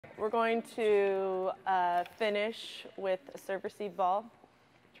we're going to finish with a serve receive ball,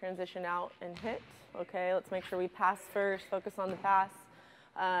 transition out and hit. Okay, let's make sure we pass first, focus on the pass.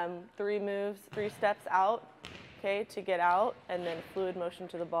 3 moves, 3 steps out, okay, to get out, and then fluid motion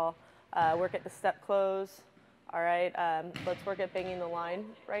to the ball. Work at the step close. All right, let's work at banging the line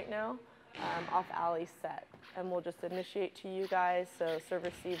right now off Allie's set. And we'll just initiate to you guys, so serve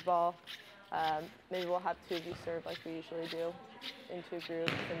receive ball. Maybe we'll have 2 of you serve like we usually do in 2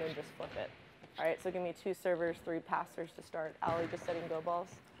 groups, and then just flip it. All right, so give me 2 servers, 3 passers to start. Allie just setting go balls.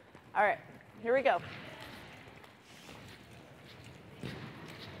 All right, here we go.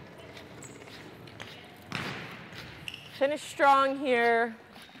 Finish strong here.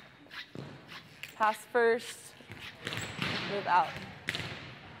 Pass first, move out.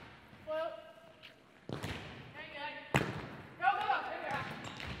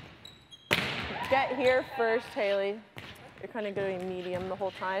 Get here first, Haley. You're kind of going medium the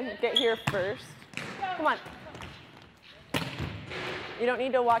whole time. Get here first. Come on. You don't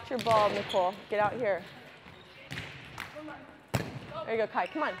need to watch your ball, Nicole. Get out here. There you go, Kai.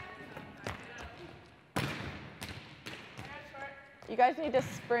 Come on. You guys need to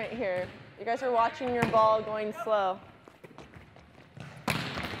sprint here. You guys are watching your ball going slow.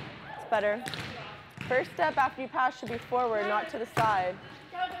 It's better. First step after you pass should be forward, not to the side.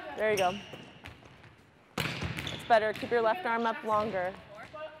 There you go. It's better. Keep your left arm up longer.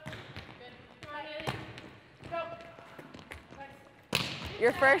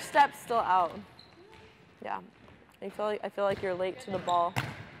 Your first step's still out. Yeah. I feel like you're late to the ball.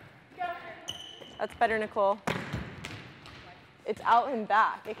 That's better, Nicole. It's out and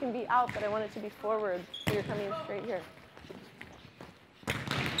back. It can be out, but I want it to be forward, so you're coming straight here.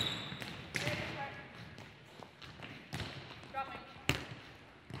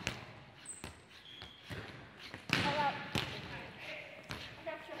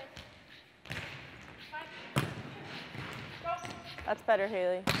 That's better,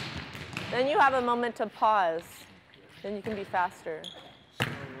 Haley. Then you have a moment to pause. Then you can be faster.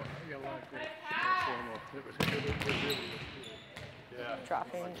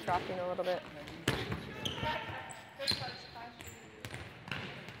 Dropping a little bit.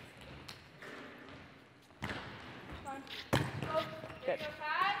 Good.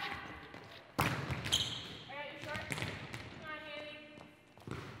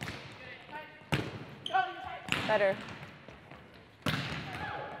 Better.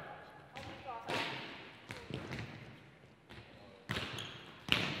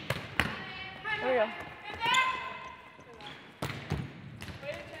 There we go.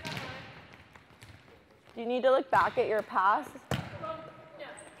 Do you need to look back at your pass?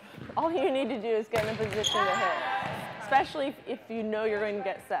 All you need to do is get in a position to hit, especially if you know you're going to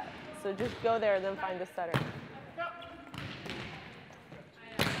get set. So just go there and then find the setter.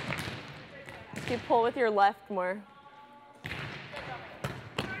 You pull with your left more.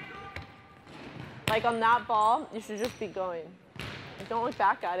 Like on that ball, you should just be going. Don't look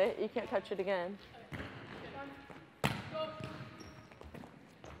back at it. You can't touch it again.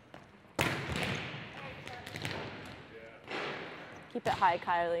 Keep it high,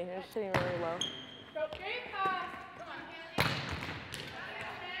 Kylie. You're just hitting really low.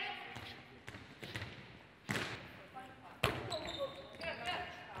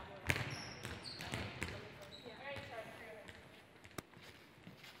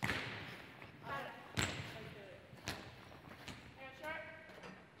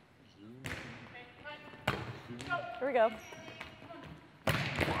 Here we go.